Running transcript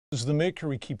As the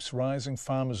mercury keeps rising,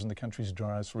 farmers in the country's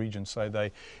driest region say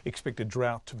they expect a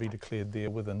drought to be declared there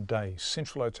within days.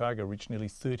 Central Otago reached nearly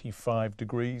 35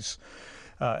 degrees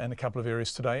in a couple of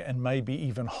areas today, and maybe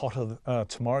even hotter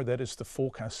tomorrow. That is the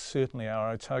forecast. Certainly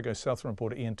our Otago Southern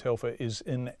reporter Ian Telfer is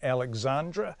in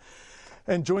Alexandra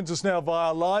and joins us now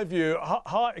via live view.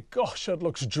 Hi, gosh, it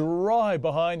looks dry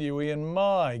behind you, Ian.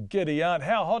 My giddy aunt,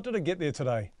 how hot did it get there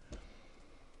today?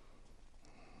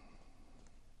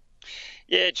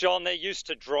 Yeah, John, they're used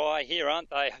to dry here, aren't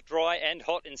they? Dry and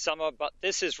hot in summer, but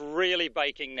this is really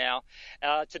baking now.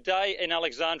 Today in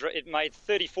Alexandra, it made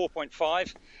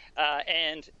 34.5,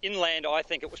 and inland, I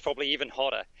think it was probably even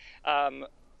hotter.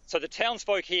 So the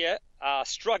townsfolk here are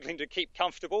struggling to keep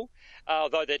comfortable,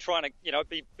 although they're trying to,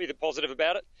 be the positive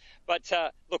about it. But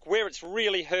look, where it's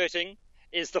really hurting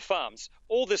is the farms.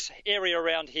 All this area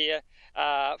around here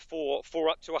for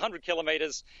up to 100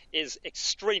 kilometres is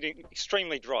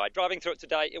extremely dry. Driving through it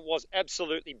today, it was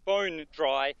absolutely bone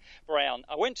dry brown.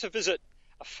 I went to visit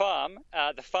a farm,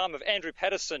 the farm of Andrew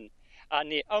Patterson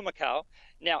near Otago.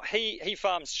 Now, he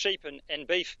farms sheep and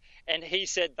beef, and he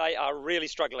said they are really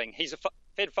struggling. He's a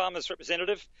Fed Farmers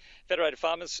representative, Federated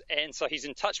Farmers, and so he's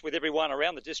in touch with everyone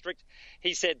around the district.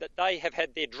 He said that they have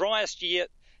had their driest year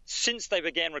since they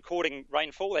began recording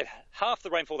rainfall. They've half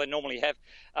the rainfall they normally have,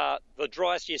 the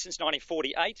driest year since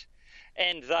 1948,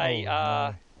 and they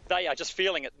are just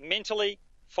feeling it mentally,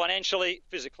 financially,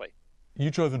 physically. You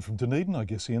drove in from Dunedin, I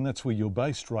guess, Ian. That's where you're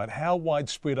based, right? How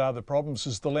widespread are the problems?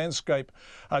 Is the landscape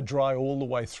dry all the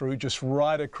way through, just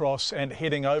right across and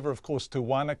heading over, of course, to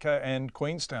Wanaka and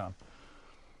Queenstown?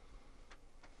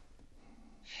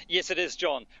 Yes, it is,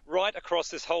 John. Right across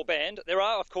this whole band. There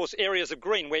are, of course, areas of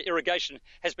green where irrigation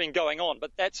has been going on,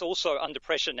 but that's also under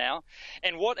pressure now.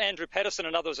 And what Andrew Patterson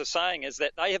and others are saying is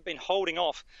that they have been holding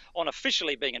off on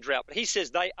officially being in drought, but he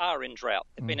says they are in drought.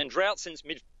 They've been in drought since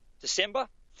mid-December,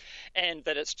 and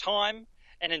that it's time,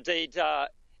 and indeed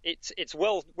it's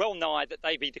well nigh that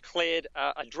they be declared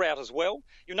a drought as well.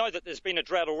 You know that there's been a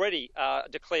drought already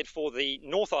declared for the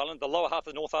North Island, the lower half of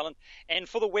the North Island, and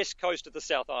for the west coast of the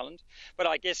South Island. But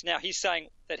I guess now he's saying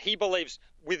that he believes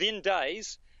within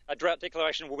days a drought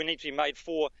declaration will need to be made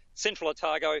for Central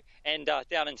Otago and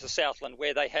down into Southland,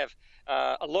 where they have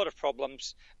a lot of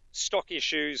problems, stock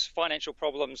issues, financial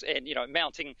problems, and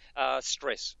mounting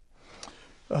stress.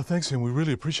 Thanks, Ian. We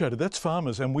really appreciate it. That's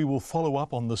farmers, and we will follow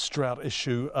up on this drought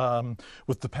issue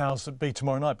with the powers that be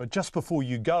tomorrow night. But just before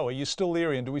you go, are you still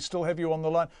there, Ian? Do we still have you on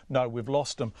the line? No, we've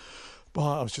lost them.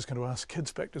 I was just going to ask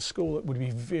kids back to school. It would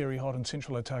be very hot in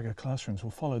Central Otago classrooms.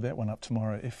 We'll follow that one up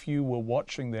tomorrow. If you were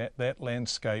watching that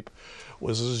landscape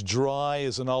was as dry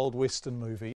as an old Western movie.